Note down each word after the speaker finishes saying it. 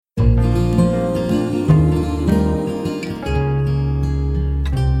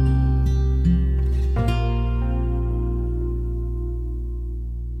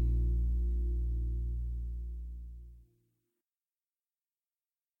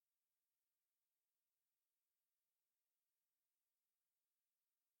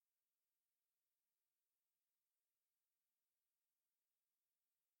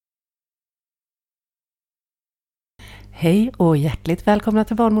Hej och hjärtligt välkomna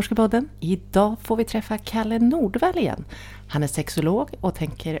till Barnmorskepodden. Idag får vi träffa Kalle Nordvall igen. Han är sexolog och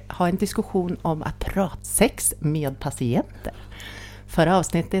tänker ha en diskussion om att prata sex med patienter. Förra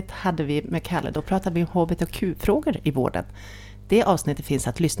avsnittet hade vi med Kalle, då pratade vi om HBTQ-frågor i vården. Det avsnittet finns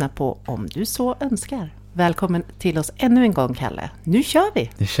att lyssna på om du så önskar. Välkommen till oss ännu en gång, Kalle. Nu kör vi!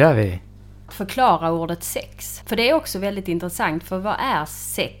 Nu kör vi! Förklara ordet sex. För det är också väldigt intressant, för vad är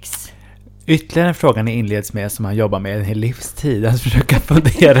sex? Ytterligare en fråga ni inleds med som man jobbar med en hel livstid att försöka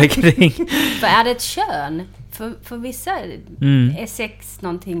fundera kring. För är det ett kön? För vissa är sex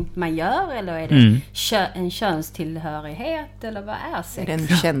någonting man gör, eller är det en könstillhörighet, eller vad är sex? Är det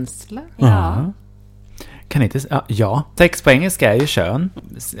en känsla? Ja. Kan inte, ja, sex på engelska är ju kön,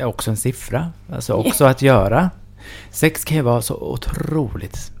 också en siffra, alltså också att göra. Sex kan ju vara så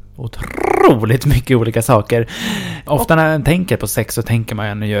otroligt mycket olika saker. Ofta när man tänker på sex så tänker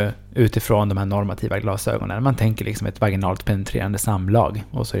man ju utifrån de här normativa glasögonen. Man tänker liksom ett vaginalt penetrerande samlag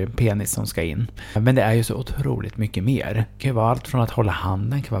och så är det en penis som ska in. Men det är ju så otroligt mycket mer. Det kan ju vara allt från att hålla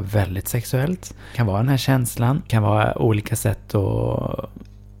handen, det kan vara väldigt sexuellt. Det kan vara den här känslan, det kan vara olika sätt att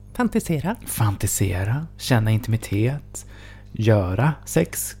fantisera, känna intimitet. Göra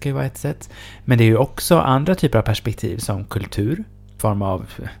sex kan ju vara ett sätt. Men det är ju också andra typer av perspektiv som kultur, form av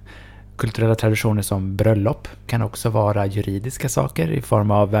kulturella traditioner som bröllop, kan också vara juridiska saker i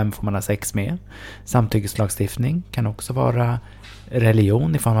form av vem får man ha sex med. Samtyckeslagstiftning kan också vara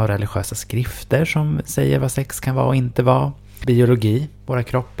religion i form av religiösa skrifter som säger vad sex kan vara och inte vara. Biologi, våra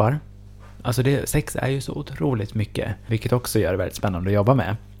kroppar. Alltså sex är ju så otroligt mycket, vilket också gör det väldigt spännande att jobba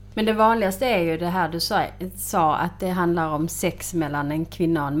med. Men det vanligaste är ju det här du sa att det handlar om sex mellan en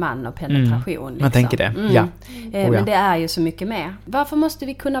kvinna och en man och penetration. Man tänker det, ja. Men det är ju så mycket mer. Varför måste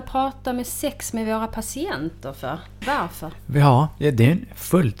vi kunna prata med sex med våra patienter för? Varför? Ja, det är en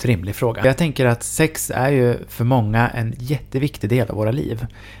fullt rimlig fråga. Jag tänker att sex är ju för många en jätteviktig del av våra liv.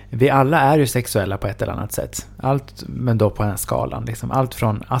 Vi alla är ju sexuella på ett eller annat sätt. Allt, men då på den här skalan. Liksom. Allt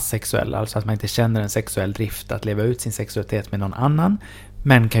från asexuell, alltså att man inte känner en sexuell drift att leva ut sin sexualitet med någon annan.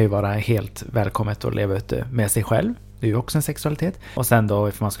 Men kan ju vara helt välkommet att leva ut med sig själv. Det är ju också en sexualitet. Och sen då,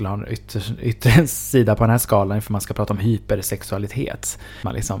 ifall man skulle ha en yttre sida på den här skalan, ifall man ska prata om hypersexualitet.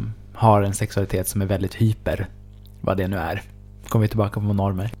 Man liksom har en sexualitet som är väldigt hyper, vad det nu är. Kommer vi tillbaka på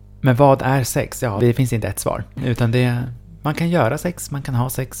normer. Men vad är sex? Ja, det finns inte ett svar. Utan man kan göra sex, man kan ha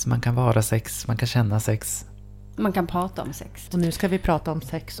sex, man kan vara sex, man kan känna sex. Man kan prata om sex. Och nu ska vi prata om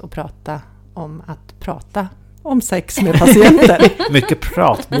sex och prata om att prata om sex med patienter. Mycket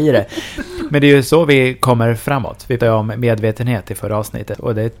prat blir det. Men det är ju så vi kommer framåt. Vi pratar om medvetenhet i förra avsnittet.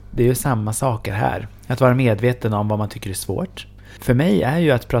 Och det är ju samma saker här. Att vara medveten om vad man tycker är svårt. För mig är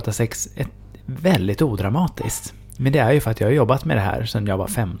ju att prata sex väldigt odramatiskt. Men det är ju för att jag har jobbat med det här sedan jag var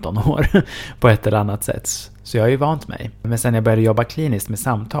 15 år. På ett eller annat sätt. Så jag har ju vant mig. Men sen jag började jobba kliniskt med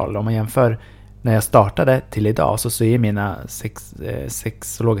samtal. Om man jämför när jag startade till idag så ser mina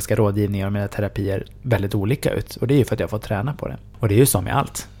sexologiska rådgivningar och mina terapier väldigt olika ut. Och det är ju för att jag får träna på det. Och det är ju som med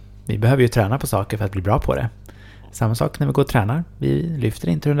allt. Vi behöver ju träna på saker för att bli bra på det. Samma sak när vi går och tränar. Vi lyfter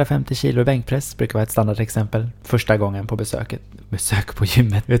inte 150 kilo i bänkpress. Brukar vara ett standardexempel. Första gången på besök på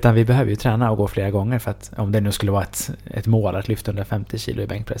gymmet. Utan vi behöver ju träna och gå flera gånger. För att om det nu skulle vara ett mål att lyfta 150 kilo i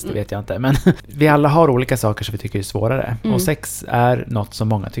bänkpress, det vet jag inte. Men vi alla har olika saker som vi tycker är svårare. Och sex är något som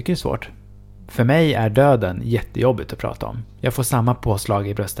många tycker är svårt. För mig är döden jättejobbigt att prata om. Jag får samma påslag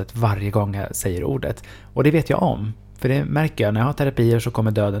i bröstet varje gång jag säger ordet. Och det vet jag om. För det märker jag, när jag har terapier så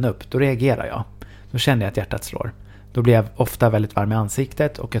kommer döden upp. Då reagerar jag. Då känner jag att hjärtat slår. Då blir jag ofta väldigt varm i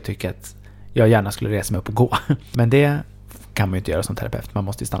ansiktet och jag tycker att jag gärna skulle resa mig upp och gå. Men det kan man ju inte göra som terapeut. Man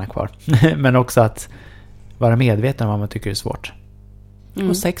måste ju stanna kvar. Men också att vara medveten om vad man tycker är svårt.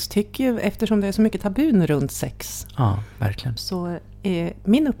 Och sex tycker ju, eftersom det är så mycket tabun runt sex. Ja, verkligen. Så är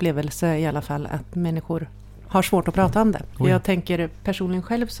min upplevelse i alla fall att människor har svårt att prata om det. Jag tänker personligen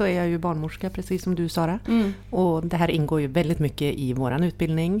själv så är jag ju barnmorska, precis som du, Sara. Och det här ingår ju väldigt mycket i våran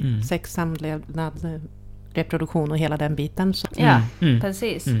utbildning. Sex, samlevnad, reproduktion och hela den biten. Så. Ja,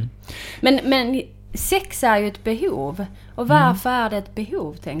 precis. Men sex är ju ett behov. Och varför är det ett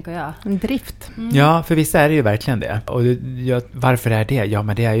behov, tänker jag? En drift. Ja, för vissa är det ju verkligen det. Och varför är det? Ja,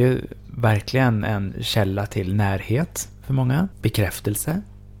 men det är ju verkligen en källa till närhet för många. Bekräftelse,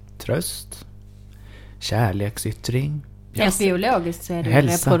 tröst, kärleksyttring. Helt biologiskt så är det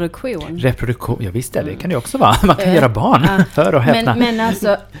reproduktion. Reproduktion, ja visst är det kan det också vara. Man kan göra barn för att häpna. Men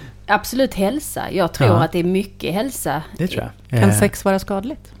alltså, absolut hälsa. Jag tror att det är mycket hälsa. Det tror jag. Kan sex vara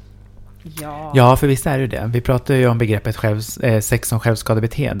skadligt? Ja, för visst är det det. Vi pratar ju om begreppet sex som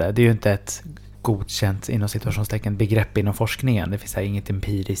självskadebeteende. Det är ju inte ett godkänt inom situationstecken begrepp inom forskningen. Det finns här inget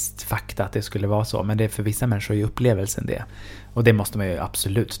empiriskt fakta att det skulle vara så, men det är för vissa människor är upplevelsen det. Och det måste man ju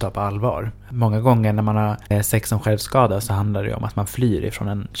absolut ta på allvar. Många gånger när man har sex som självskada så handlar det om att man flyr ifrån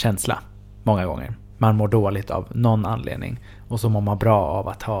en känsla. Många gånger. Man mår dåligt av någon anledning och så mår man bra av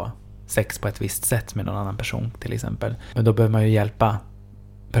att ha sex på ett visst sätt med någon annan person till exempel. Men då behöver man ju hjälpa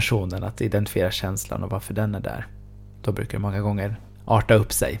personen att identifiera känslan och varför den är där. Då brukar det många gånger arta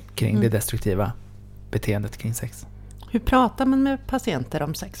upp sig kring det destruktiva beteendet kring sex. Hur pratar man med patienter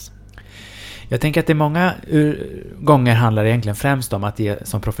om sex? Jag tänker att det många gånger handlar egentligen främst om att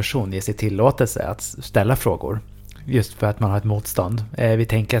som profession ge sig tillåtelse att ställa frågor. Just för att man har ett motstånd. Vi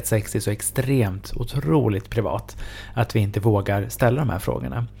tänker att sex är så extremt, otroligt privat att vi inte vågar ställa de här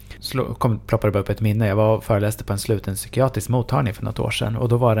frågorna. Ploppade upp ett minne. Jag var och föreläste på en sluten psykiatrisk mottagning för något år sedan. Och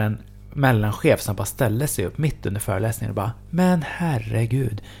då var det en mellanchef som bara ställde sig upp mitt under föreläsningen och bara: men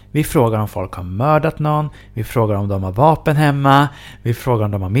herregud, vi frågar om folk har mördat någon, vi frågar om de har vapen hemma, vi frågar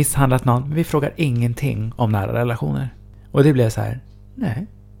om de har misshandlat någon, men vi frågar ingenting om nära relationer. Och det blev så här, nej.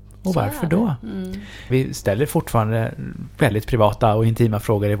 Och varför då? Vi ställer fortfarande väldigt privata och intima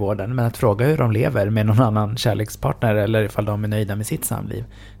frågor i vården, men att fråga hur de lever med någon annan kärlekspartner eller ifall de är nöjda med sitt samliv,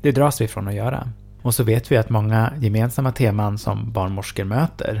 det dras vi från att göra. Och så vet vi att många gemensamma teman som barnmorskor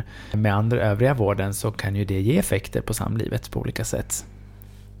möter med andra övriga vården, så kan ju det ge effekter på samlivet på olika sätt.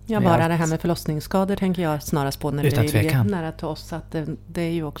 Ja, bara det här med förlossningsskador tänker jag snarast på när det är nära till oss. Att det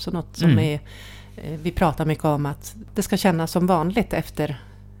är ju också något som vi pratar mycket om, att det ska kännas som vanligt efter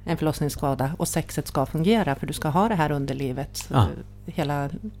en förlossningsskada och sexet ska fungera, för du ska ha det här under livet. Ja. Hela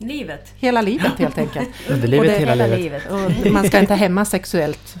livet helt enkelt. Underlivet, hela livet. Och man ska inte hämma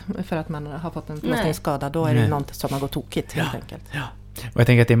sexuellt för att man har fått en förlossningsskada. Då är det något som har gått tokigt helt enkelt. Ja. Och jag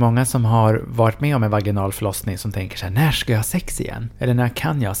tänker att det är många som har varit med om en vaginal förlossning som tänker så här: när ska jag ha sex igen? Eller när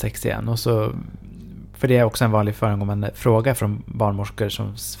kan jag ha sex igen? Och så, för det är också en vanlig förekommande fråga från barnmorskor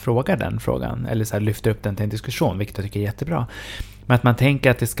som frågar den frågan. Eller så här lyfter upp den till en diskussion, vilket jag tycker är jättebra. Men att man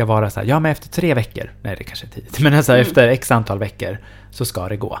tänker att det ska vara så här: ja, men efter 3 veckor, nej det kanske är tidigt, men alltså efter x antal veckor så ska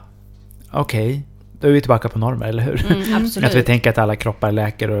det gå. Okej, då är vi tillbaka på normer, eller hur? Absolut. Att vi tänker att alla kroppar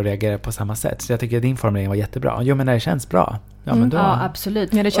läker och reagerar på samma sätt. Så jag tycker att din formulering var jättebra. Jo, men när det känns bra. Ja, men då... ja,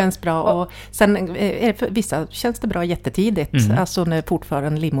 absolut. Ja, det känns bra. Och sen för vissa känns det bra jättetidigt. Alltså när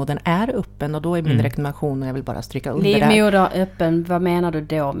fortfarande livmodern är öppen. Och då är min rekommendation, och jag vill bara stryka under livmoder öppen, vad menar du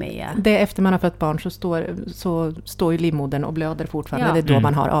då, Mia? Det är efter man har fött barn så står ju livmodern och blöder fortfarande. Ja. Det är då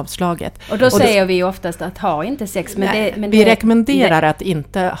man har avslaget. Och då säger vi oftast att ha inte sex. Men vi rekommenderar att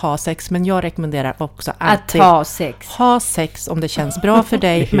inte ha sex. Men jag rekommenderar också alltid att ha sex. Ha sex om det känns bra för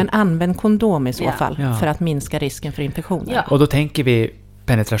dig. Men använd kondom i så fall. Ja. För att minska risken för infektioner. Ja. Och då tänker vi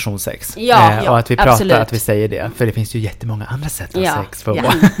penetrationssex. Ja, och att vi pratar, absolut. att vi säger det. För det finns ju jättemånga andra sätt att ha sex.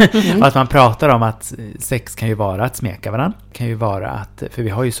 Ja. Och att man pratar om att sex kan ju vara att smeka varandra. Kan ju vara att, för vi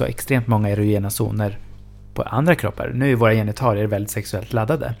har ju så extremt många erogena zoner på andra kroppar. Nu är våra genitalier väldigt sexuellt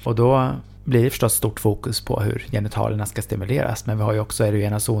laddade. Och då blir det förstås stort fokus på hur genitalierna ska stimuleras. Men vi har ju också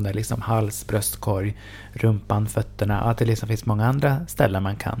erogena zoner, liksom hals, bröstkorg, rumpan, fötterna. Att det liksom finns många andra ställen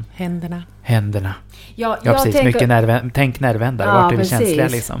man kan. Händerna. Ja, precis. Tänker, tänk nervändare. Ja, vart är vi känsliga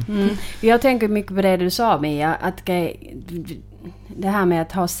liksom? Jag tänker mycket på det du sa, Mia. Att det här med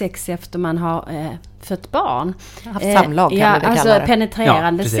att ha sex efter man har fött barn. Haft samlag kan vi alltså kalla det.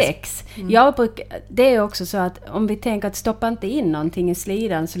 Penetrerande sex. Det är också så att om vi tänker att stoppa inte in någonting i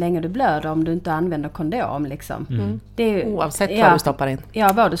slidan så länge du blöder, om du inte använder kondom liksom. Det är, oavsett vad du stoppar in.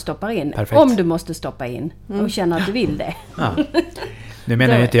 Ja, vad du stoppar in. Perfekt. Om du måste stoppa in och känner att du vill det. Ja. Nu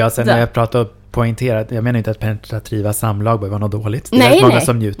menar ju inte jag, sen när jag pratar och poängterar, jag menar inte att penetrativa samlag behöver vara något dåligt. Det är många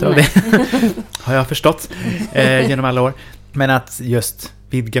som njuter av det. Har jag förstått genom alla år. Men att just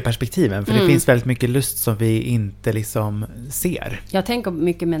vidga perspektiven. För det finns väldigt mycket lust som vi inte liksom ser. Jag tänker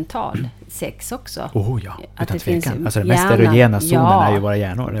mycket mental sex också. Ja, utan tvekan. Alltså den mest erogena zonen är ju våra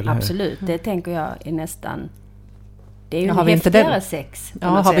hjärnor, eller absolut, det tänker jag är nästan... Det är ju har häftigare sex. Ja,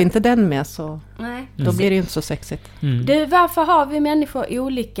 har vi inte den med så då blir det ju inte så sexigt. Du, varför har vi människor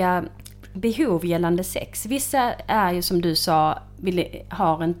olika behov gällande sex? Vissa är ju som du sa,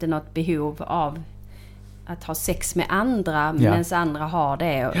 har inte något behov av att ha sex med andra, medan andra har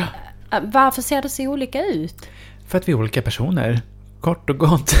det. Varför ser det så olika ut? För att vi är olika personer. Kort och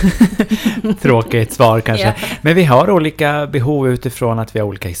gott. Tråkigt svar kanske. Men vi har olika behov utifrån att vi har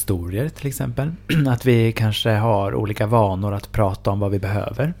olika historier till exempel. Att vi kanske har olika vanor att prata om vad vi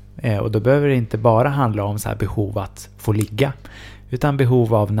behöver. Och då behöver det inte bara handla om så här behov att få ligga. Utan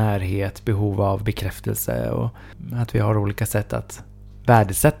behov av närhet, behov av bekräftelse. Och att vi har olika sätt att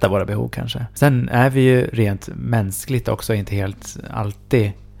värdesätta våra behov kanske. Sen är vi ju rent mänskligt också inte helt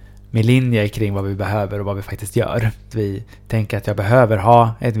alltid med linjer kring vad vi behöver och vad vi faktiskt gör. Vi tänker att jag behöver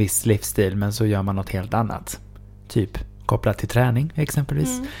ha ett viss livsstil, men så gör man något helt annat. Typ kopplat till träning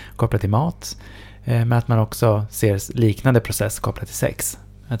exempelvis, kopplat till mat. Men att man också ser liknande process kopplat till sex.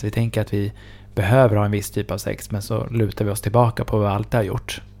 Att vi tänker att vi behöver ha en viss typ av sex, men så lutar vi oss tillbaka på vad vi alltid har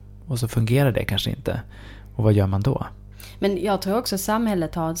gjort. Och så fungerar det kanske inte. Och vad gör man då? Men jag tror också att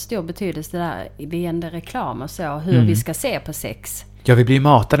samhället har en stor betydelse där via reklam och så, hur vi ska se på sex. Ja, vi blir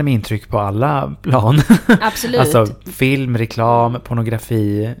matade med intryck på alla plan. Absolut. Alltså film, reklam,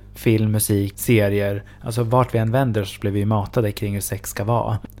 pornografi, film, musik, serier. Alltså vart vi än vänder så blir vi matade kring hur sex ska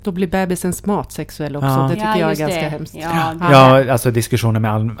vara. Då blir bebisens mat sexuell också. Det tycker jag är ganska hemskt. Ja, alltså diskussioner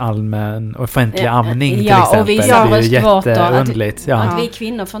med allmän offentlig amning till exempel. Och visa det är ju jätteundligt. Att vi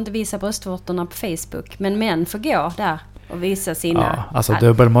kvinnor får inte visa bröstvårtorna på Facebook. Men män får gå där och visa sina... Ja, alltså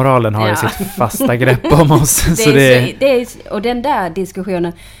dubbelmoralen har ju sitt fasta grepp om oss. Och den där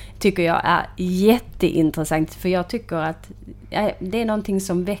diskussionen tycker jag är jätteintressant. För jag tycker att det är någonting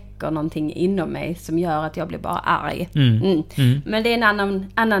som väcker någonting inom mig som gör att jag blir bara arg. Men det är en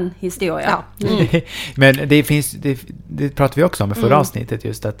annan historia. Men det pratar vi också om i förra avsnittet.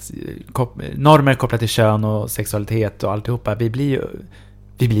 Just att normer kopplat till kön och sexualitet och alltihopa. Vi blir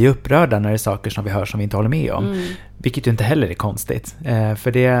ju upprörda när det är saker som vi hör som vi inte håller med om. Vilket ju inte heller är konstigt.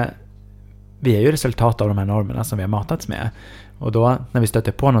 För vi är ju resultat av de här normerna som vi har matats med. Och då när vi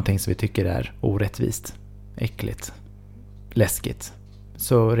stöter på någonting som vi tycker är orättvist, äckligt, läskigt,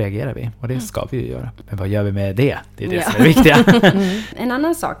 så reagerar vi. Och det ska vi ju göra. Men vad gör vi med det? Det är det som är det viktiga. En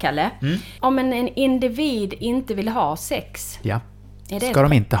annan sak, Kalle. Om en individ inte vill ha sex. Ja. Ska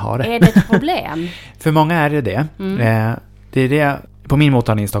de inte ha det? Är det ett problem? För många är det det. Det är det. På min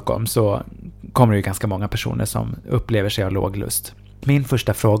mottagning i Stockholm så kommer det ju ganska många personer som upplever sig ha låg lust. Min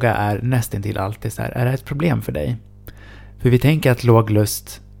första fråga är nästintill alltid så här: är det ett problem för dig? För vi tänker att låg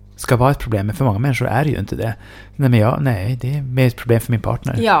lust ska vara ett problem, men för många människor är det ju inte det. Nej, det är mer ett problem för min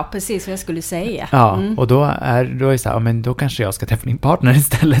partner. Ja, precis vad jag skulle säga. Ja, och då är det så här, men då kanske jag ska träffa min partner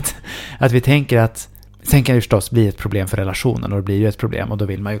istället. Att vi tänker att sen kan det förstås bli ett problem för relationen, och det blir ju ett problem och då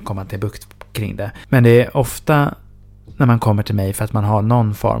vill man ju komma till bukt kring det. Men det är ofta när man kommer till mig för att man har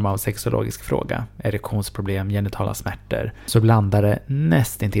någon form av sexologisk fråga, erektionsproblem, genitala smärtor, så blandar det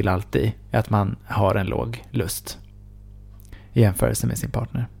nästintill alltid i att man har en låg lust i jämförelse med sin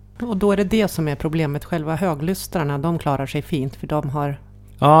partner. Och då är det som är problemet. Själva höglustrarna, de klarar sig fint för de har...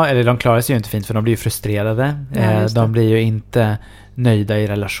 Ja, eller de klarar sig ju inte fint för de blir ju frustrerade. De blir ju inte nöjda i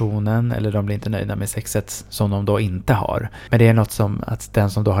relationen, eller de blir inte nöjda med sexet som de då inte har. Men det är något som att den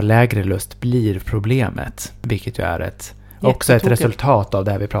som då har lägre lust blir problemet, vilket ju är också ett resultat av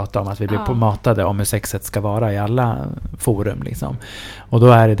det här vi pratar om, att vi blir matade om hur sexet ska vara i alla forum liksom. Och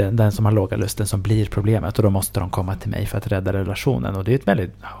då är det den som har låga lusten som blir problemet, och då måste de komma till mig för att rädda relationen, och det är ett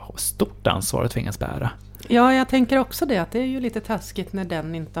väldigt stort ansvar att tvingas bära. Ja, jag tänker också det, att det är ju lite taskigt när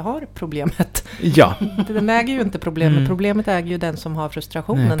den inte har problemet. Ja. Den äger ju inte problemet. Problemet äger ju den som har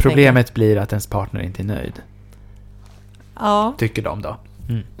frustrationen. Nej, problemet blir att ens partner inte är nöjd. Ja. Tycker de då.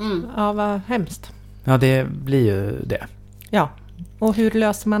 Ja, vad hemskt. Ja, det blir ju det. Ja, och hur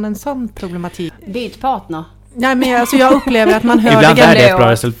löser man en sån problematik? Byt partner. Nej, men alltså jag upplever att man hör... Ibland är det ett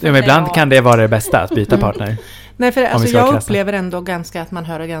bra resultat. Men ibland kan det vara det bästa, att byta partner. Nej, för alltså jag upplever ändå att man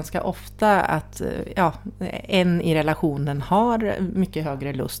hör ganska ofta att en i relationen har mycket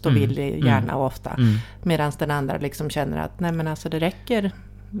högre lust och vill gärna och ofta. Medan den andra liksom känner att nej, men alltså det räcker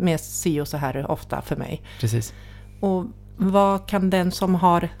med si och så här ofta för mig. Precis. Och vad kan den som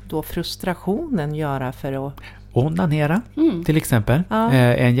har då frustrationen göra för att... Onanera till exempel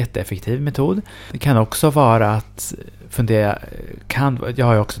är en jätteeffektiv metod. Det kan också vara att fundera, jag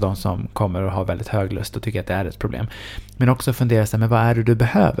har ju också de som kommer och har väldigt hög lust och tycker att det är ett problem. Men också fundera sig, men vad är det du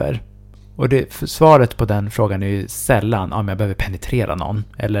behöver? Och svaret på den frågan är ju sällan om jag behöver penetrera någon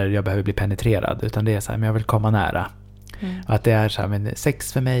eller jag behöver bli penetrerad, utan det är så här, men jag vill komma nära. Att det är så här, men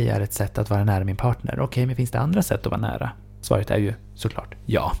sex för mig är ett sätt att vara nära min partner. Okej, men finns det andra sätt att vara nära? Svaret är ju såklart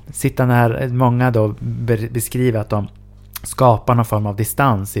ja. Sitta nära, många då beskriver att de skapar någon form av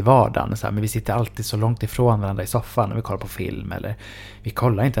distans i vardagen. Så här, men vi sitter alltid så långt ifrån varandra i soffan när vi kollar på film, eller vi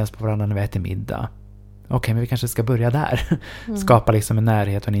kollar inte ens på varandra när vi äter middag. Okej, men vi kanske ska börja där. Skapa liksom en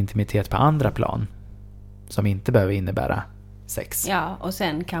närhet och en intimitet på andra plan som inte behöver innebära sex. Ja, och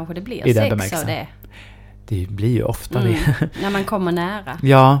sen kanske det blir sex av det. Det blir ju ofta det. När man kommer nära.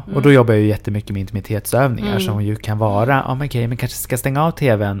 Ja, och då jobbar jag ju jättemycket med intimitetsövningar som ju kan vara, men kanske ska stänga av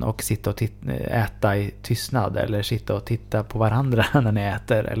tvn och sitta och äta i tystnad, eller sitta och titta på varandra när ni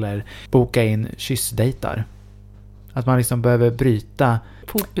äter, eller boka in kyssdejtar. Att man liksom behöver bryta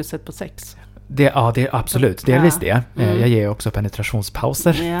fokuset på sex. Det är absolut, delvis det. Jag ger också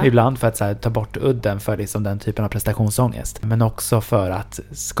penetrationspauser ibland för att så här, ta bort udden för liksom den typen av prestationsångest. Men också för att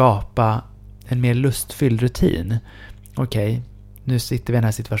skapa en mer lustfylld rutin. Okej, nu sitter vi i den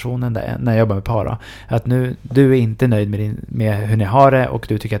här situationen där, när jag jobbar med par då, att nu, du är inte nöjd med hur ni har det och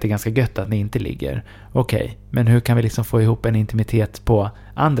du tycker att det är ganska gött att ni inte ligger. Okej, men hur kan vi liksom få ihop en intimitet på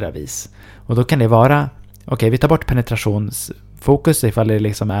andra vis? Och då kan det vara, vi tar bort penetrationsfokus ifall det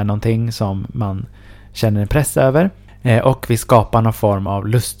liksom är någonting som man känner en press över. Och vi skapar någon form av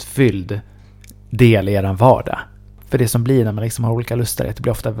lustfylld del i er vardag. För det som blir när man liksom har olika lustar, det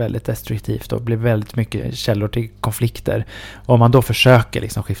blir ofta väldigt destruktivt och blir väldigt mycket källor till konflikter. Och om man då försöker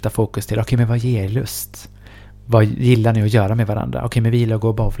liksom skifta fokus till, men vad ger lust? Vad gillar ni att göra med varandra? Men vi gillar att gå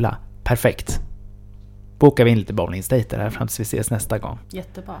och bowla. Perfekt. Bokar vi in lite bowlingsdejter här fram tills vi ses nästa gång.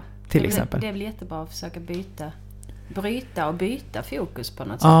 Jättebra. Till exempel. Det är väl jättebra att försöka byta fokus på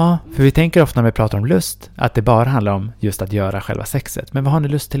något sätt. Ja, för vi tänker ofta när vi pratar om lust att det bara handlar om just att göra själva sexet. Men vad har ni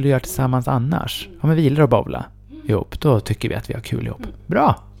lust till att göra tillsammans annars? Men vi gillar att bowla ihop, då tycker vi att vi har kul ihop.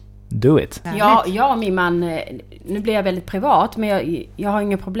 Bra, do it. Ja, jag och min man, nu blir jag väldigt privat, men jag har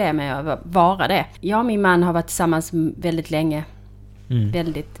inga problem med att vara det. Jag och min man har varit tillsammans väldigt länge.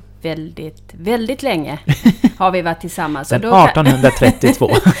 Väldigt länge har vi varit tillsammans. Sedan 1832.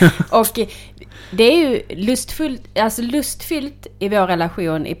 Och det är ju lustfyllt i vår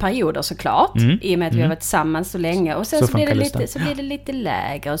relation i perioder såklart. I och med att vi har varit tillsammans så länge. Och sen så blir det lite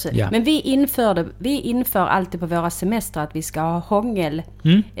lägre. Och så. Ja. Men vi inför alltid på våra semestrar att vi ska ha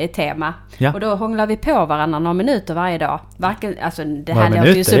hångel-tema. Ja. Och då hånglar vi på varandra några minuter varje dag. Det här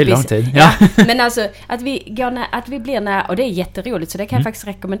låter ju så det är lång tid. Ja. Men alltså att vi blir nära, och det är jätteroligt, så det kan jag faktiskt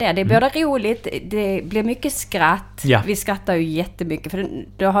rekommendera. Det är både roligt, det blir mycket skratt. Ja. Vi skrattar ju jättemycket, för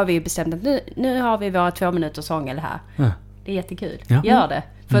då har vi ju bestämt att nu har vi våra 2 minuters hångel här. Ja. Det är jättekul. Ja. Gör det.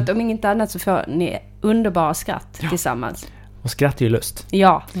 För att om inget annat så får ni underbara skratt tillsammans. Och skratt är ju lust.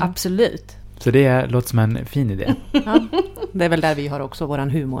 Ja, absolut. Så det låter som en fin idé. Ja, det är väl där vi har också våran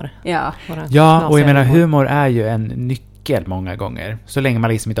humor. Ja, och jag menar humor är ju en nyckel många gånger. Så länge man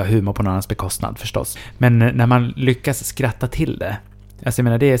liksom inte har humor på någon annans bekostnad förstås. Men när man lyckas skratta till det. Alltså jag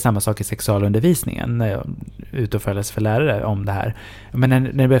menar, det är samma sak i sexualundervisningen när jag är ute och föreläser för lärare om det här. Men när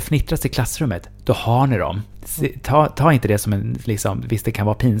det börjar fnittras i klassrummet, då har ni dem. Ta inte det som en, liksom, visst det kan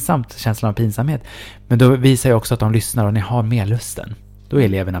vara pinsamt, känslan av pinsamhet. Men då visar jag också att de lyssnar och ni har med lusten. Då är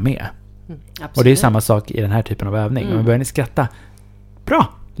eleverna med. Och det är ju samma sak i den här typen av övning. Om börjar ni skratta, bra,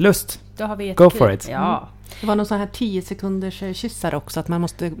 lust, då har vi go for it. Ja. Det var någon sån här 10 sekunders kyssar också, att man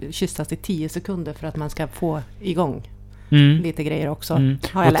måste kyssas i 10 sekunder för att man ska få igång lite grejer också.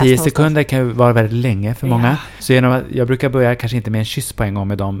 Har jag och 10 sekunder kan ju vara väldigt länge för många. Så jag brukar börja kanske inte med en kyss på en gång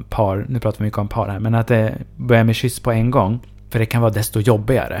med de par, nu pratar vi mycket om par här, men att börja med kyss på en gång, för det kan vara desto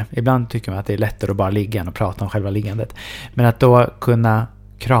jobbigare. Ibland tycker man att det är lättare att bara ligga och prata om själva liggandet. Men att då kunna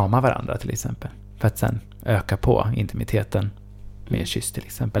krama varandra till exempel, för att sen öka på intimiteten med kyss till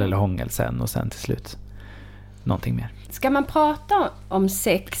exempel, eller hångel sen och sen till slut någonting mer. Ska man prata om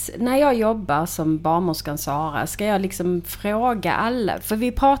sex när jag jobbar som barnmorskan Sara? Ska jag liksom fråga alla? För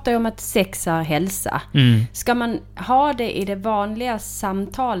vi pratar ju om att sex är hälsa. Ska man ha det i det vanliga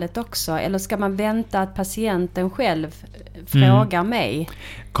samtalet också? Eller ska man vänta att patienten själv frågar mig?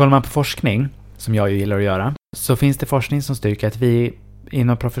 Kollar man på forskning, som jag ju gillar att göra, så finns det forskning som styrker att vi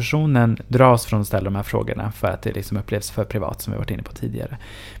inom professionen dras från att ställa de här frågorna för att det liksom upplevs för privat, som vi varit inne på tidigare.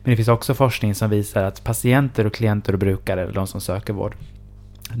 Men det finns också forskning som visar att patienter och klienter och brukare, eller de som söker vård,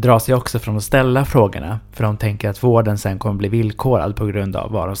 drar sig också från att ställa frågorna, för de tänker att vården sen kommer bli villkorad på grund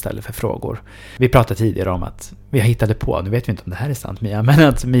av vad de ställer för frågor. Vi pratade tidigare om att vi har hittade på, nu vet vi inte om det här är sant Mia, men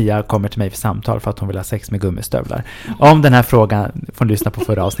att Mia kommer till mig för samtal för att hon vill ha sex med gummistövlar. Om den här frågan, får ni lyssna på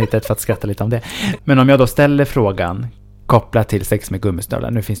förra avsnittet för att skratta lite om det. Men om jag då ställer frågan kopplat till sex med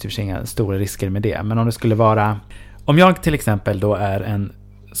gummistövlar, nu finns det ju inga stora risker med det, men om det skulle vara, om jag till exempel då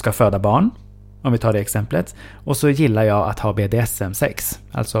ska föda barn, om vi tar det exemplet, och så gillar jag att ha BDSM-sex,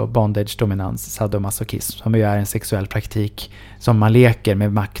 alltså bondage, dominans, sadomasochism, som ju är en sexuell praktik som man leker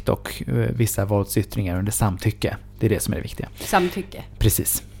med makt och vissa våldsyttringar under samtycke. Det är det som är det viktiga. Samtycke.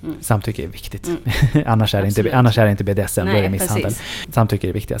 Precis. Samtycke är viktigt. annars är det inte BDSM, då är det misshandel. Precis. Samtycke är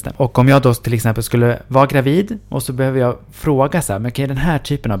det viktigaste. Och om jag då till exempel skulle vara gravid och så behöver jag fråga så här, men kan den här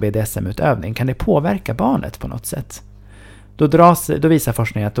typen av BDSM-utövning, kan det påverka barnet på något sätt? Då visar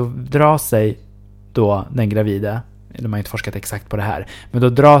forskningen att då drar sig då den gravida, de har inte forskat exakt på det här, men då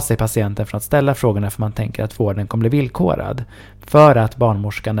drar sig patienten från att ställa frågorna för man tänker att vården kommer bli villkorad, för att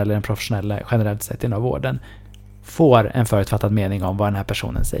barnmorskan eller den professionella generellt sett inom vården får en förutfattad mening om vad den här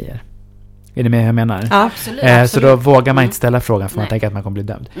personen säger. Är det med jag menar? Ja, absolut. Så då vågar man inte ställa frågan för man tänker att man kommer bli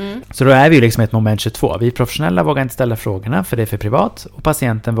dömd. Så då är vi ju liksom ett moment 22. Vi professionella vågar inte ställa frågorna för det är för privat. Och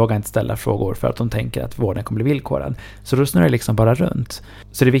patienten vågar inte ställa frågor för att de tänker att vården kommer bli villkorad. Så då snurrar det liksom bara runt.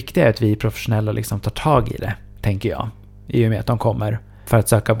 Så det viktiga är att vi professionella liksom tar tag i det, tänker jag. I och med att de kommer för att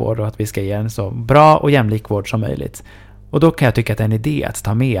söka vård och att vi ska ge en så bra och jämlik vård som möjligt. Och då kan jag tycka att det är en idé att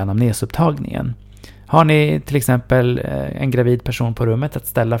ta med anamnesupptagningen. Har ni till exempel en gravid person på rummet att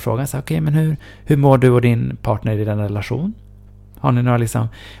ställa frågan så okej, men hur mår du och din partner i den relation? Har ni några liksom,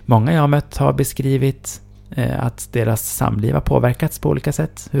 många jag har mött har beskrivit att deras samliv har påverkats på olika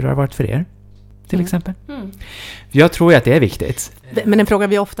sätt. Hur har det varit för er? Till exempel. Jag tror ju att det är viktigt. Men en fråga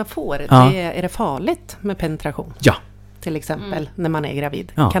vi ofta får är det farligt med penetration? Ja. Till exempel när man är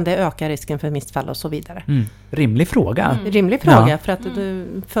gravid. Ja. Kan det öka risken för missfall och så vidare? Rimlig fråga. Rimlig fråga för att du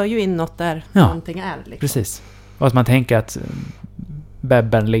för ju in något där någonting är. Liksom. Precis. Och att man tänker att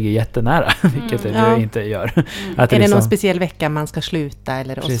bebben ligger jättenära, vilket det inte gör. Att är det liksom, någon speciell vecka man ska sluta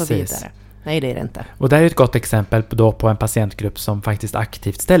eller och så vidare? Nej, det är det inte. Och där är ett gott exempel då på en patientgrupp som faktiskt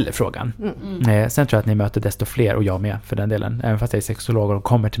aktivt ställer frågan. Sen tror jag att ni möter desto fler, och jag med för den delen. Även fast jag är sexolog och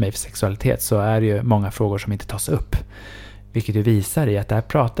kommer till mig för sexualitet så är det ju många frågor som inte tas upp. Vilket ju visar i att det här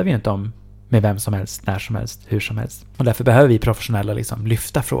pratar vi inte om med vem som helst, när som helst, hur som helst. Och därför behöver vi professionella liksom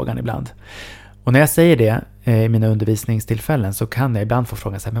lyfta frågan ibland. Och när jag säger det i mina undervisningstillfällen så kan jag ibland få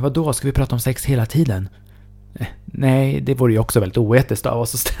frågan så här, men vadå, ska vi prata om sex hela tiden? Nej, det vore ju också väldigt oetiskt av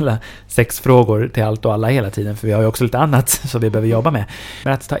oss att ställa 6 frågor till allt och alla hela tiden, för vi har ju också lite annat som vi behöver jobba med.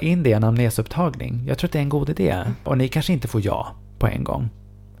 Men att ta in det i en anamnesupptagning, jag tror att det är en god idé. Och ni kanske inte får ja på en gång.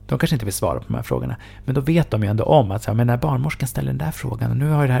 De kanske inte vill svara på de här frågorna. Men då vet de ju ändå om att men när barnmorskan ställer den där frågan och nu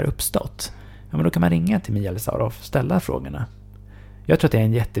har det här uppstått. Ja, men då kan man ringa till Mia eller Sara och ställa frågorna. Jag tror att det är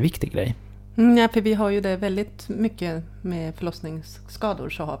en jätteviktig grej. Ja, för vi har ju det väldigt mycket med förlossningsskador,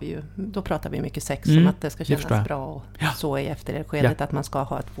 så har vi ju, då pratar vi mycket sex om att det ska kännas bra och så i efterskedet att man ska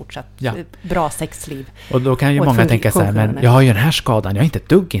ha ett fortsatt bra sexliv. Och då kan ju många tänka så här, men jag har ju den här skadan, jag är inte ett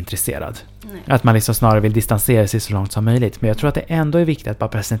dugg intresserad. Nej. Att man liksom snarare vill distansera sig så långt som möjligt. Men jag tror att det ändå är viktigt att bara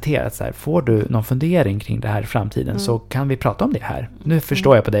presentera att så här, får du någon fundering kring det här i framtiden så kan vi prata om det här. Nu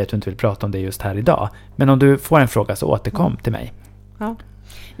förstår jag på dig att du inte vill prata om det just här idag. Men om du får en fråga så återkom till mig. Ja.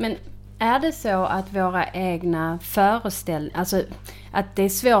 Men är det så att våra egna föreställningar, alltså att det är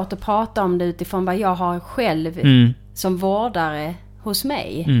svårt att prata om det utifrån vad jag har själv som vårdare hos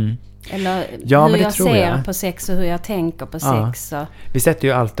mig? Eller hur jag ser på sex och hur jag tänker på sex. Och... Vi sätter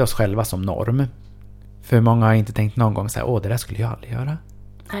ju alltid oss själva som norm. För många har inte tänkt någon gång så här, det där skulle jag aldrig göra.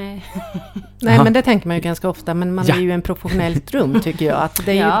 Nej, men det tänker man ju ganska ofta. Men man är ju en professionellt rum, tycker jag. Att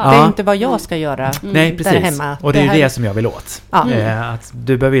det är ju inte vad jag ska göra där hemma. Och det är ju det som jag vill åt. Att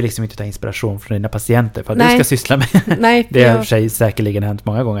du behöver ju liksom inte ta inspiration från dina patienter för att du ska syssla med. Nej, det har för sig säkerligen hänt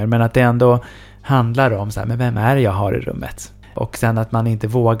många gånger. Men att det ändå handlar om så här, men vem är det jag har i rummet? Och sen att man inte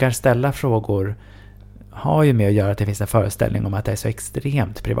vågar ställa frågor har ju med att göra att det finns en föreställning om att det är så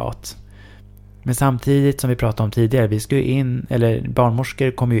extremt privat. Men samtidigt som vi pratade om tidigare, vi ska ju in, eller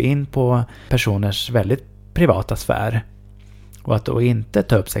barnmorskor kommer ju in på personers väldigt privata sfär. Och att då inte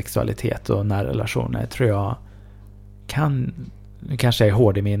ta upp sexualitet och närrelationer tror jag kan, nu kanske jag är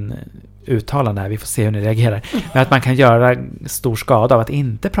hård i min uttalande här, vi får se hur ni reagerar. Men att man kan göra stor skada av att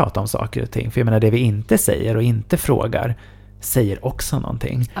inte prata om saker och ting. För jag menar, det vi inte säger och inte frågar säger också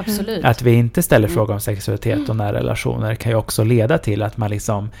någonting. Absolut. Att vi inte ställer frågor om sexualitet och närrelationer kan ju också leda till att man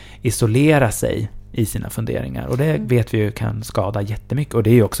liksom isolerar sig i sina funderingar. Och det vet vi ju kan skada jättemycket. Och det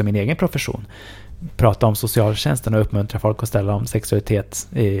är ju också min egen profession. Prata om socialtjänsten och uppmuntra folk att ställa om sexualitet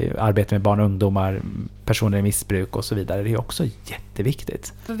i arbete med barn och ungdomar, personer i missbruk och så vidare. Det är också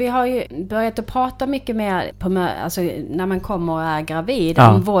jätteviktigt. För vi har ju börjat att prata mycket mer alltså när man kommer och är gravid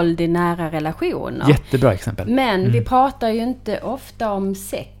om våld i nära relationer. Jättebra exempel. Men vi pratar ju inte ofta om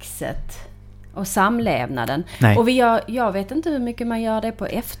sexet och samlevnaden. Nej. Och jag vet inte hur mycket man gör det på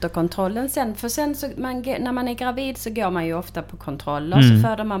efterkontrollen sen. För sen så när man är gravid så går man ju ofta på kontroller. Så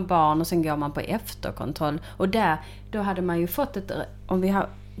föder man barn och sen går man på efterkontroll. Och då hade man ju fått om vi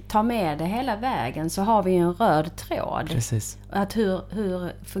tar med det hela vägen så har vi en röd tråd. Precis. Att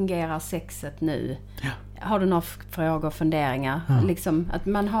hur fungerar sexet nu? Ja. Har du några frågor och funderingar? Ja. Liksom, att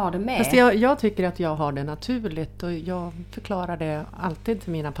man har det med. Fast jag tycker att jag har det naturligt. Och jag förklarar det alltid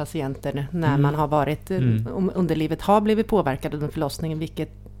till mina patienter när man har varit under livet har blivit påverkad under förlossningen. Vilket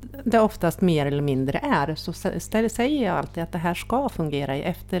det oftast mer eller mindre är. Så säger jag alltid att det här ska fungera i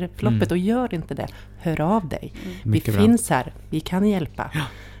efterfloppet. Och gör inte det, hör av dig. Vi finns här, vi kan hjälpa. Ja.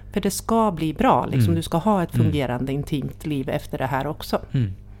 För det ska bli bra. Liksom. Du ska ha ett fungerande intimt liv efter det här också.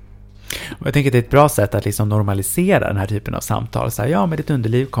 Och jag tänker att det är ett bra sätt att liksom normalisera den här typen av samtal. Så här, ja, men ditt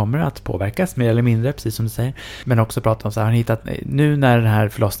underliv kommer att påverkas mer eller mindre, precis som du säger. Men också prata om så här, har ni hittat, nu när den här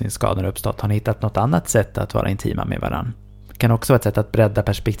förlossningsskadan har uppstått, har ni hittat något annat sätt att vara intima med varandra? Det kan också vara ett sätt att bredda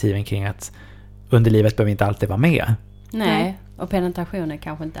perspektiven kring att underlivet behöver inte alltid vara med. Nej, och penetrationen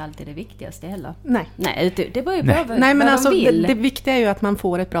kanske inte alltid är det viktigaste heller. Nej. Nej, det beror ju på vad men de alltså, vill. det viktiga är ju att man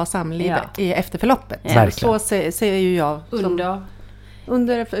får ett bra samliv i efterförloppet. Ja. Verkligen. Så ser ju jag.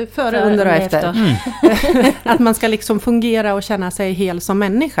 Före, under och efter. Att man ska liksom fungera och känna sig hel som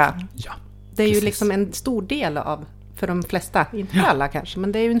människa. Ja, det är ju precis. liksom en stor del av, för de flesta, inte alla kanske,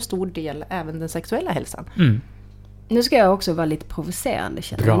 men det är ju en stor del även den sexuella hälsan. Mm. Nu ska jag också vara lite provocerande,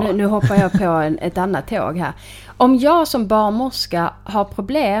 känner Bra. jag. Nu hoppar jag på ett annat tåg här. Om jag som barnmorska har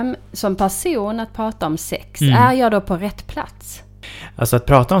problem som person att prata om sex, är jag då på rätt plats? Alltså att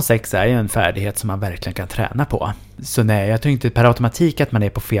prata om sex är ju en färdighet som man verkligen kan träna på. Så nej, jag tror inte per automatik att man är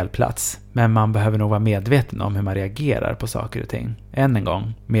på fel plats. Men man behöver nog vara medveten om hur man reagerar på saker och ting. Än en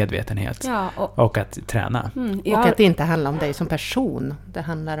gång, medvetenhet. Ja, och att träna. Och att det inte handlar om dig som person. Det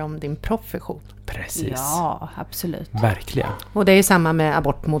handlar om din profession. Precis. Ja, absolut. Verkligen. Och det är ju samma med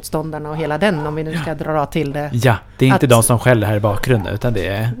abortmotståndarna och hela den, om vi nu ska dra till det. Ja, det är inte de som skäller här i bakgrunden, utan det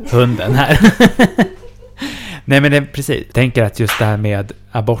är hunden här. Nej, men det är precis. Jag tänker att just det här med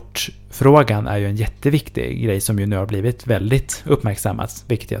abortfrågan är ju en jätteviktig grej som ju nu har blivit väldigt uppmärksammat,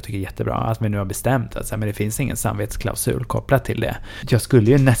 vilket jag tycker är jättebra. Att vi nu har bestämt att men det finns ingen samvetsklausul kopplat till det. Jag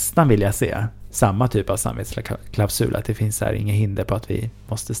skulle ju nästan vilja se samma typ av samvetsklausul, att det finns här inga hinder på att vi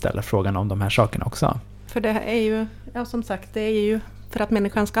måste ställa frågan om de här sakerna också. För det är ju, ja som sagt, det är ju för att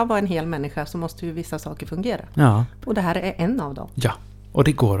människan ska vara en hel människa så måste ju vissa saker fungera. Ja. Och det här är en av dem. Ja, och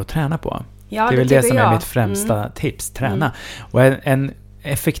det går att träna på. Ja, det är väl det som jag. är mitt främsta tips, träna. Och en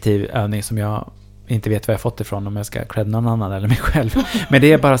effektiv övning som jag inte vet var jag fått ifrån, om jag ska credda någon annan eller mig själv. Men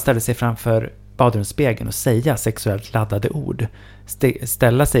det är bara att ställa sig framför badrumsspegeln och säga sexuellt laddade ord.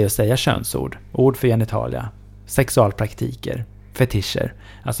 Ställa sig och säga könsord. Ord för genitalia. Sexualpraktiker. Fetischer.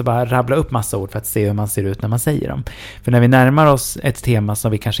 Alltså bara rabbla upp massa ord för att se hur man ser ut när man säger dem. För när vi närmar oss ett tema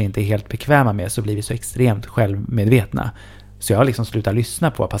som vi kanske inte är helt bekväma med så blir vi så extremt självmedvetna. Så jag har liksom slutat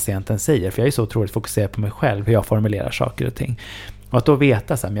lyssna på vad patienten säger. För jag är så otroligt fokuserad på mig själv. Hur jag formulerar saker och ting. Och att då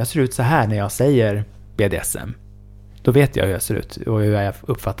veta så här, men jag ser ut så här när jag säger BDSM. Då vet jag hur jag ser ut. Och hur jag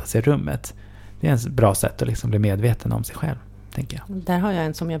uppfattas i rummet. Det är en bra sätt att liksom bli medveten om sig själv, tänker jag. Där har jag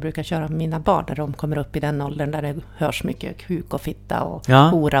en som jag brukar köra med mina barn. När de kommer upp i den åldern där det hörs mycket kuk och fitta och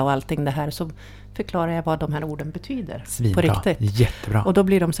hora och allting det här. Så förklarar jag vad de här orden betyder. Svinbra. På riktigt. Jättebra. Och då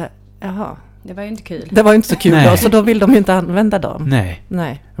blir de så här, jaha. Det var ju inte kul. Det var ju inte så kul då, så då vill de ju inte använda dem. Nej.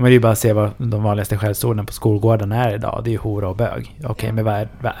 Nej. Men det är ju bara att se vad de vanligaste skällsorden på skolgården är idag. Det är ju hora och bög. Okej, men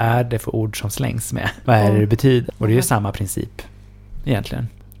vad är det för ord som slängs med? Vad är det betyder? Och det är ju samma princip egentligen.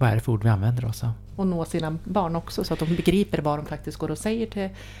 Vad är det för ord vi använder oss av? Och nå sina barn också så att de begriper vad de faktiskt går och säger till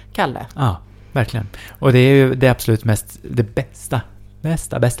Kalle. Ja, verkligen. Och det är ju det absolut bästa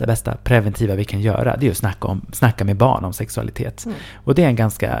preventiva vi kan göra. Det är ju att snacka med barn om sexualitet. Och det är en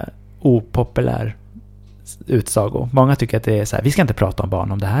ganska opopulär utsago. Många tycker att det är så här, vi ska inte prata om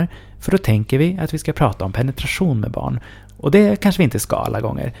barn om det här. För då tänker vi att vi ska prata om penetration med barn. Och det kanske vi inte ska alla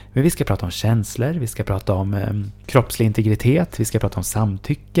gånger. Men vi ska prata om känslor, vi ska prata om kroppslig integritet, vi ska prata om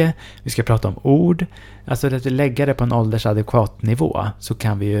samtycke, vi ska prata om ord. Alltså att vi lägger det på en åldersadekvat nivå så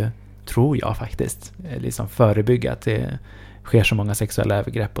kan vi ju, tror jag faktiskt, liksom förebygga att det sker så många sexuella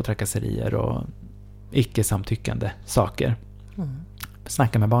övergrepp och trakasserier och icke-samtyckande saker.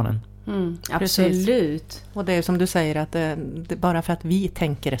 Snacka med barnen. Absolut. Och det är som du säger att det bara för att vi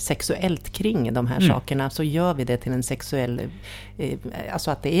tänker sexuellt kring de här sakerna så gör vi det till en sexuell,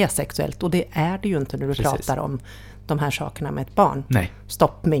 alltså att det är sexuellt. Och det är det ju inte när du pratar om de här sakerna med ett barn. Nej.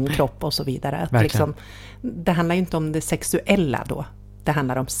 Stopp min kropp och så vidare. Att liksom, det handlar ju inte om det sexuella då. Det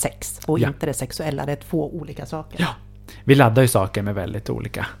handlar om sex och inte det sexuella. Det är två olika saker. Ja. Vi laddar ju saker med väldigt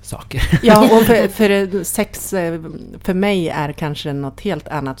olika saker. Ja, och för sex för mig är kanske något helt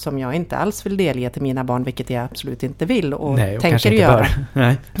annat som jag inte alls vill delge till mina barn, vilket jag absolut inte vill och tänker göra.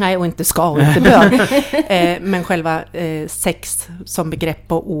 Nej, och inte ska och inte bör. Men själva sex som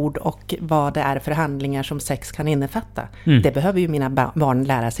begrepp och ord och vad det är för handlingar som sex kan innefatta. Det behöver ju mina barn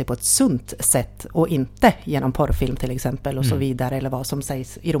lära sig på ett sunt sätt och inte genom porrfilm till exempel och så vidare, eller vad som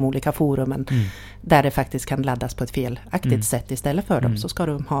sägs i de olika forumen där det faktiskt kan laddas på ett felaktigt sätt istället för dem, så ska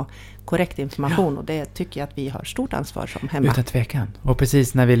de ha korrekt information och det tycker jag att vi har stort ansvar som hemma. Utan tvekan. Och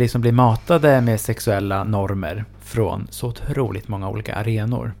precis när vi liksom blir matade med sexuella normer från så otroligt många olika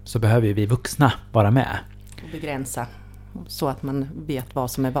arenor så behöver vi vuxna vara med. Och begränsa. så att man vet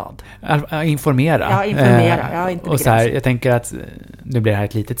vad som är vad. Informera. Ja, informera. Inte och så här, jag tänker att, nu blir det här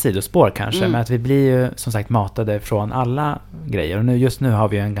ett litet sidospår kanske, men att vi blir ju som sagt matade från alla grejer. Och just nu har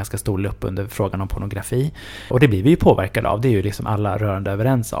vi en ganska stor lupp under frågan om pornografi. Och det blir vi ju påverkade av, det är ju liksom alla rörande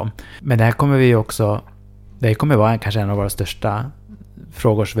överens om. Men det här kommer vi ju också, det kommer vara kanske en av våra största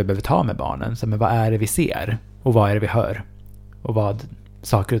frågor som vi behöver ta med barnen. Så, men vad är det vi ser? Och vad är det vi hör? Och vad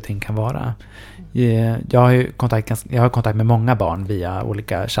saker och ting kan vara. Jag har kontakt med många barn via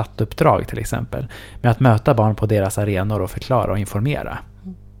olika chattuppdrag till exempel. Men att möta barn på deras arenor och förklara och informera.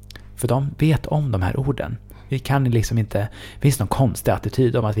 För de vet om de här orden. Vi kan liksom inte, det finns någon konstig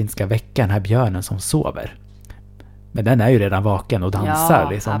attityd om att vi inte ska väcka den här björnen som sover. Men den är ju redan vaken och dansar.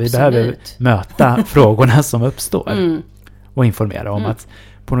 Liksom. Vi behöver möta frågorna som uppstår. Och informera om att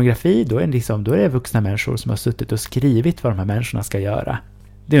pornografi, då är det vuxna människor som har suttit och skrivit vad de här människorna ska göra.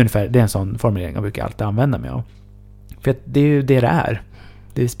 Det är en sån formulering jag brukar alltid använda mig av. För att det är ju det är.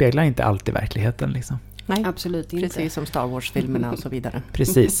 Det speglar inte alltid verkligheten liksom. Nej, absolut inte. Precis som Star Wars-filmerna och så vidare.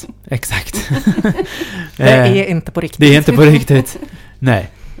 Precis, exakt. Det är inte på riktigt. Det är inte på riktigt. Nej.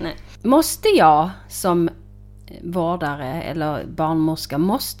 Måste jag som vårdare eller barnmorska,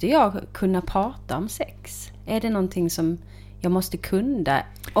 måste jag kunna prata om sex? Är det någonting som jag måste kunna?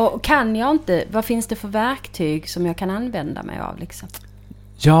 Och kan jag inte, vad finns det för verktyg som jag kan använda mig av liksom?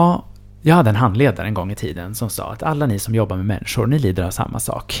 Ja, jag hade en handledare en gång i tiden som sa att alla ni som jobbar med människor, ni lider av samma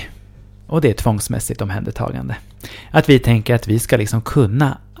sak. Och det är tvångsmässigt omhändertagande. Att vi tänker att vi ska liksom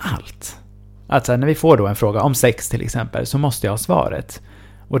kunna allt. Alltså när vi får då en fråga om sex till exempel, så måste jag ha svaret.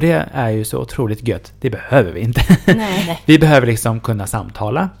 Och det är ju så otroligt gött. Det behöver vi inte. Nej. Vi behöver liksom kunna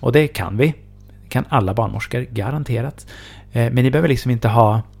samtala, och det kan vi. Det kan alla barnmorskor, garanterat. Men ni behöver liksom inte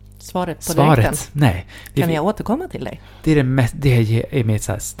ha svaret på direkten. Nej. Kan jag återkomma till dig? Det är mitt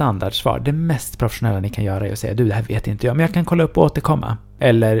så här standardsvar. Det mest professionella ni kan göra är att säga, du, det här vet inte jag, men jag kan kolla upp och återkomma.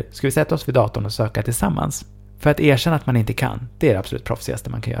 Eller ska vi sätta oss vid datorn och söka tillsammans? För att erkänna att man inte kan, det är det absolut proffsigaste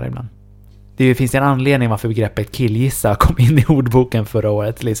man kan göra ibland. Det finns en anledning varför begreppet killgissa kom in i ordboken förra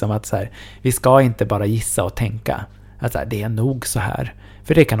året. Liksom att så här, vi ska inte bara gissa och tänka. Att så här, det är nog så här.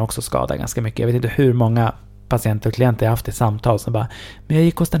 För det kan också skada ganska mycket. Jag vet inte hur många patienter och klienter jag haft i samtal som bara, men jag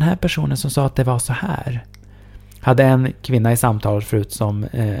gick hos den här personen som sa att det var så här. Hade en kvinna i samtal förut som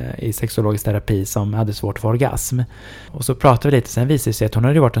i sexologisk terapi som hade svårt för orgasm. Och så pratade vi lite, sen visade det sig att hon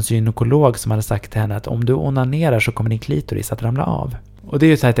hade varit en gynekolog som hade sagt till henne att om du onanerar så kommer din klitoris att ramla av. Och det är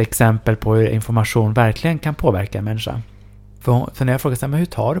ju så här ett exempel på hur information verkligen kan påverka en människa. För när jag frågade men hur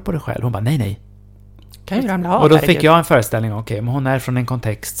tar du på dig själv? Hon bara nej. Kan ju ramla av. Och då fick jag en föreställning, okej, men hon är från en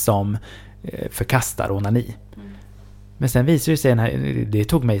kontext som förkastar onani. Men sen visade det sig, det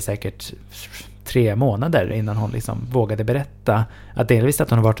tog mig säkert 3 månader innan hon liksom vågade berätta att delvis att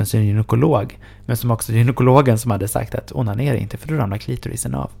hon har varit en gynekolog, men som också gynekologen som hade sagt att onanera inte för då ramlar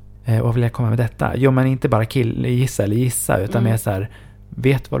klitorisen av. Och vad vill jag komma med detta? Jo, men inte bara gissa utan mer så här,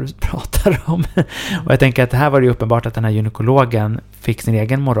 vet vad du pratar om. Och jag tänker att det här var ju uppenbart att den här gynekologen fick sin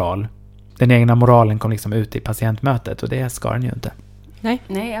egen moral. Den egna moralen kom liksom ut i patientmötet och det skar den ju inte. Nej,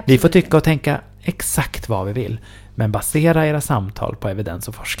 absolut. Vi får tycka och tänka exakt vad vi vill, men basera era samtal på evidens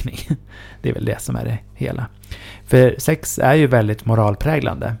och forskning. Det är väl det som är det hela. För sex är ju väldigt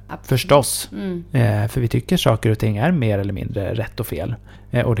moralpräglande, förstås. För vi tycker saker och ting är mer eller mindre rätt och fel.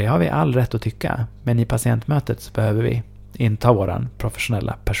 Och det har vi all rätt att tycka. Men i patientmötet så behöver vi inta våran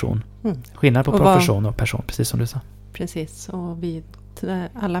professionella person. Skillnad på profession och person, precis som du sa. Precis, och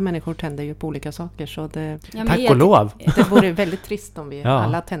alla människor tänder ju på olika saker, så det, tack och lov. Det vore väldigt trist om vi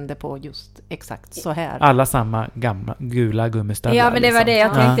alla tände på just exakt så här. Alla samma gamla gula gummistövlar. Ja, men det var det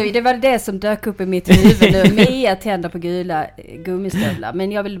jag tänkte. Det var det som dök upp i mitt huvud nu. Mia tänder på gula gummistövlar.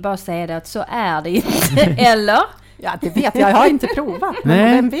 Men jag vill bara säga det att så är det inte. Eller? Ja, det vet jag. Jag har inte provat.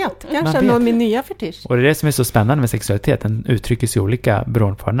 Men vem vet? Kanske någon min nya fetisch. Och det är det som är så spännande med sexualitet. Den uttrycker sig olika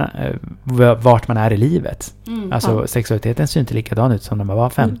beroende på vart man är i livet. Alltså sexualiteten ser inte likadan ut som när man var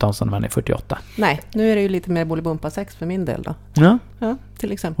 15 som när man är 48. Nej, nu är det ju lite mer bolibompa-sex för min del då. Ja,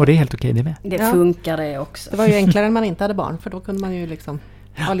 till exempel. Och det är helt okej det med. Det funkar det också. Det var ju enklare när man inte hade barn, för då kunde man ju liksom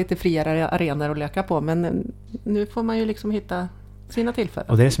ha lite friare arenor att leka på. Men nu får man ju liksom hitta sina tillfällen.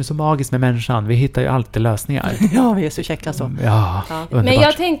 Och det är det som är så magiskt med människan. Vi hittar ju alltid lösningar. Ja, vi är så käcka så. Ja, men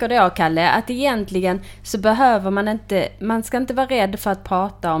jag tänker då, Kalle, att egentligen så behöver man ska inte vara rädd för att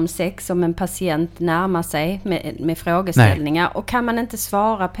prata om sex om en patient närmar sig med frågeställningar. Nej. Och kan man inte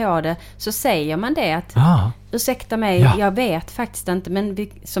svara på det så säger man det att ursäkta mig, jag vet faktiskt inte, men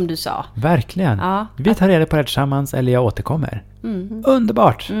som du sa. Verkligen. Vi tar reda på det tillsammans eller jag återkommer.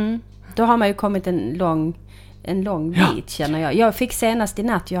 Underbart. Då har man ju kommit en lång bit, känner jag. Jag fick senast i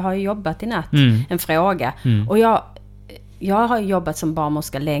natt, jag har ju jobbat i natt, en fråga. Och jag har jobbat som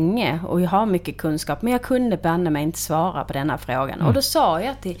barnmorska länge och jag har mycket kunskap, men jag kunde banne mig inte svara på denna frågan. Och då sa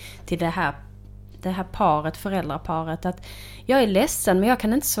jag till det här föräldraparet, att jag är ledsen, men jag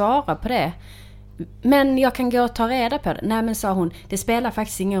kan inte svara på det. Men jag kan gå och ta reda på det. Nej, men sa hon, det spelar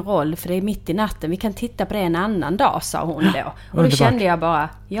faktiskt ingen roll, för det är mitt i natten. Vi kan titta på det en annan dag, sa hon då. Och då kände jag bara,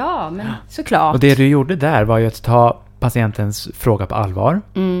 ja, men såklart. Och det du gjorde där var ju att ta patientens fråga på allvar.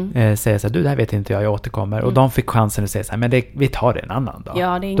 Säga så här, det här vet inte jag återkommer. Och de fick chansen att säga så här, men vi tar det en annan dag.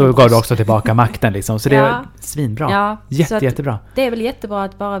 Ja, då gav du också tillbaka makten liksom. Så det är svinbra. Ja, jättebra. Det är väl jättebra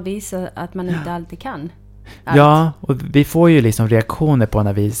att bara visa att man inte alltid kan. Ja, och vi får ju liksom reaktioner på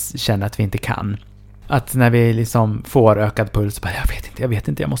när vi känner att vi inte kan. Att när vi liksom får ökad puls, bara, jag vet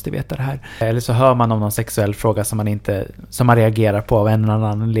inte, jag måste veta det här. Eller så hör man om någon sexuell fråga som man reagerar på av en eller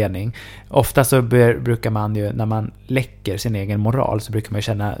annan anledning. Ofta så brukar man ju, när man läcker sin egen moral, så brukar man ju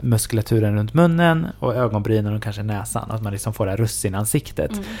känna muskulaturen runt munnen och ögonbrynen och kanske näsan. Att man liksom får det här russin i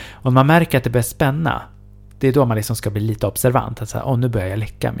ansiktet. Och man märker att det börjar spänna. Det är då man liksom ska bli lite observant. Att säga, nu börjar jag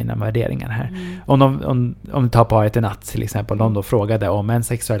läcka mina värderingar här. Om du tar paret i natt till exempel. Om de frågade om en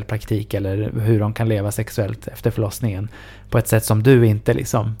sexuell praktik eller hur de kan leva sexuellt efter förlossningen på ett sätt som du inte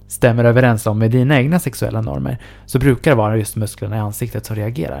liksom stämmer överens om med dina egna sexuella normer, så brukar det vara just musklerna i ansiktet som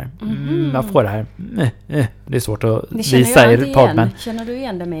reagerar. Jag får det här. Det är svårt att visa i podd. Men... Känner du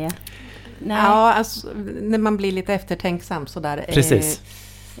igen det med? Nej. Ja, alltså, när man blir lite eftertänksam sådär. Precis.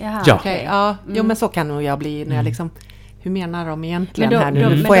 Jaha, ja. Okay. Ja, jo, men så kan nog jag bli när jag liksom, hur menar de egentligen här nu?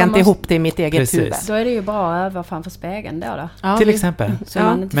 Nu får jag inte ihop det i mitt eget huvud. Då är det ju bra att öva framför spegeln då. Ja, till exempel.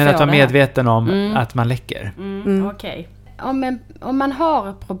 Men att vara medveten om att man läcker. Okej. Om man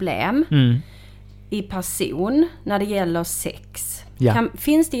har problem i person när det gäller sex,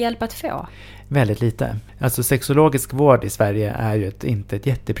 finns det hjälp att få? Väldigt lite. Alltså sexologisk vård i Sverige är ju inte ett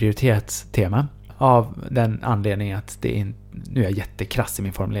jätteprioriterat tema. Av den anledningen att nu är jag jättekrass i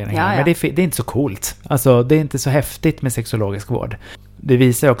min formulering här, men det är inte så coolt. Alltså det är inte så häftigt med sexologisk vård. Det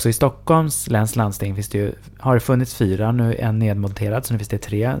visar också i Stockholms läns landsting har det funnits 4, nu är en nedmonterad, så nu finns det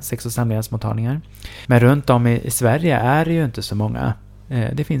 3 sex- och samlevnadsmottagningar. Men runt om i Sverige är det ju inte så många.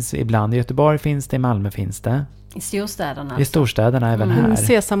 Det finns ibland i Göteborg, finns det i Malmö finns det. I storstäderna? I storstäderna även här.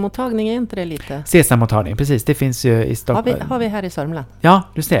 Sesammottagning är inte det lite? Sesammottagning, precis. Det finns ju i Stockholm. Har vi här i Sörmland? Ja,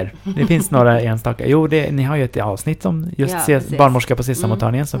 du ser. Det finns några enstaka. Jo, ni har ju ett avsnitt om just barnmorska på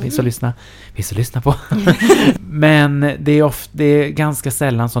sesammottagningen som finns att lyssna på. Men det är ganska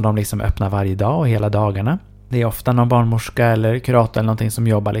sällan som de liksom öppnar varje dag och hela dagarna. Det är ofta någon barnmorska eller kurator eller någonting som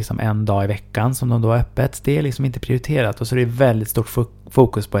jobbar liksom en dag i veckan som de då har öppet. Det är liksom inte prioriterat, och så är det väldigt stort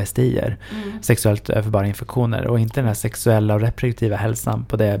fokus på STI:er, sexuellt överförbara infektioner, och inte den här sexuella och reproduktiva hälsan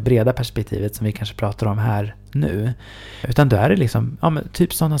på det breda perspektivet som vi kanske pratar om här nu. Utan då är det liksom,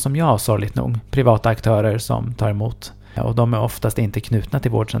 typ sådana som jag, sorgligt nog, privata aktörer som tar emot. Och de är oftast inte knutna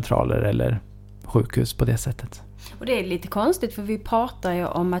till vårdcentraler eller sjukhus på det sättet. Och det är lite konstigt, för vi pratar ju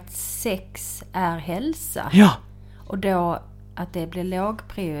om att sex är hälsa. Ja. Och då att det blir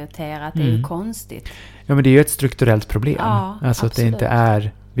lågprioriterat är ju konstigt. Ja, men det är ju ett strukturellt problem. Ja, alltså att det inte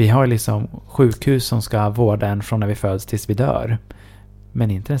är... Vi har liksom sjukhus som ska vårda en från när vi föds tills vi dör.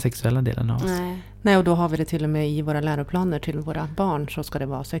 Men inte den sexuella delen av oss. Nej, och då har vi det till och med i våra läroplaner till våra barn, så ska det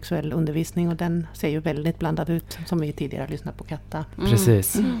vara sexuell undervisning, och den ser ju väldigt blandad ut, som vi tidigare lyssnat på Katta.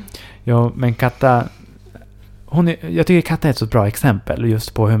 Precis. Ja, men Katta... Jag tycker Katta är ett så bra exempel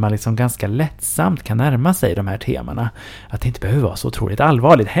just på hur man liksom ganska lättsamt kan närma sig de här temana. Att det inte behöver vara så otroligt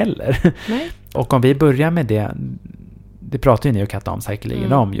allvarligt heller. Nej. Och om vi börjar med det pratar ju ni och Katta om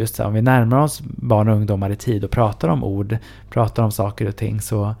säkerligen om, just så, om vi närmar oss barn och ungdomar i tid och pratar om ord, pratar om saker och ting,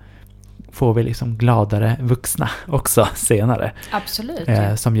 så får vi liksom gladare vuxna också senare. Absolut.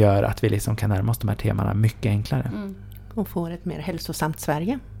 Som gör att vi liksom kan närma oss de här temana mycket enklare. Och får ett mer hälsosamt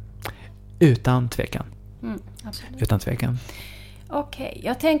Sverige. Utan tvekan. Absolut. Utan tvekan. Okej,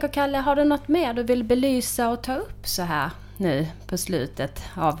 jag tänker, Kalle, har du något mer du vill belysa och ta upp så här nu på slutet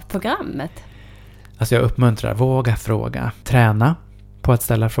av programmet? Alltså jag uppmuntrar, våga fråga. Träna på att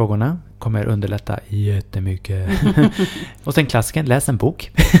ställa frågorna. Kommer underlätta jättemycket. Och sen klassiken, läs en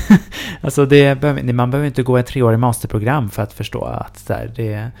bok. Alltså man behöver inte gå ett 3-årig masterprogram för att förstå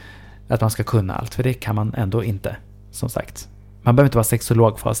att man ska kunna allt. För det kan man ändå inte, som sagt. Man behöver inte vara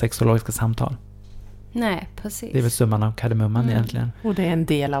sexolog för att ha sexologiska samtal. Nej, precis. Det är väl summan av kardemumman egentligen. Och det är en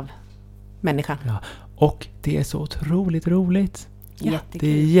del av människan. Ja. Och det är så otroligt roligt. Jättekul.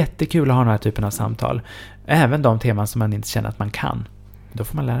 Det är jättekul att ha den här typen av samtal. Även de teman som man inte känner att man kan. Då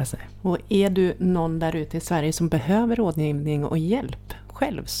får man lära sig. Och är du någon där ute i Sverige som behöver rådgivning och hjälp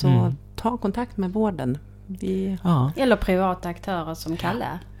själv, så ta kontakt med vården. Eller privata aktörer som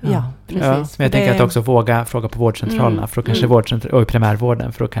Kalle. Ja, Precis. Ja, men jag tänker att också våga fråga på vårdcentralerna, för då kanske och i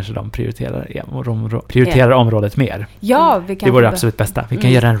primärvården, för då kanske de prioriterar området mer. Ja, det vore det absolut bästa. Vi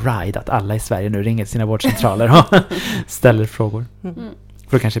kan göra en ride att alla i Sverige nu ringer till sina vårdcentraler och ställer frågor.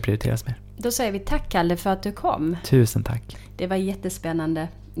 För då kanske prioriteras mer. Då säger vi tack, Kalle, för att du kom. Tusen tack. Det var jättespännande.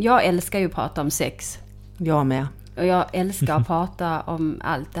 Jag älskar ju att prata om sex. Jag med. Och jag älskar att prata om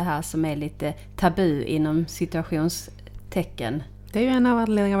allt det här som är lite tabu inom situationstecken. Det är ju en av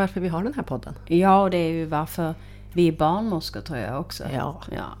anledningarna varför vi har den här podden. Ja, och det är ju varför vi är barnmorskor, tror jag också. Ja.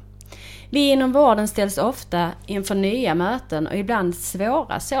 Vi inom vården ställs ofta inför nya möten och ibland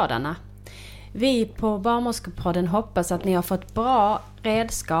svåra sådana. Vi på Barnmorskepodden hoppas att ni har fått bra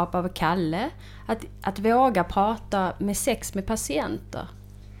redskap av Kalle att våga prata med sex med patienter.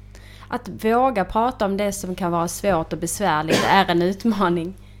 Att våga prata om det som kan vara svårt och besvärligt är en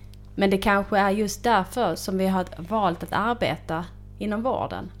utmaning. Men det kanske är just därför som vi har valt att arbeta inom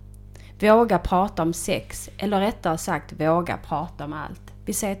vården. Våga prata om sex, eller rättare sagt våga prata om allt.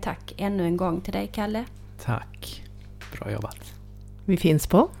 Vi säger tack ännu en gång till dig, Kalle. Tack. Bra jobbat. Vi finns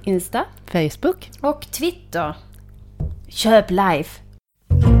på Insta, Facebook och Twitter. Köp life.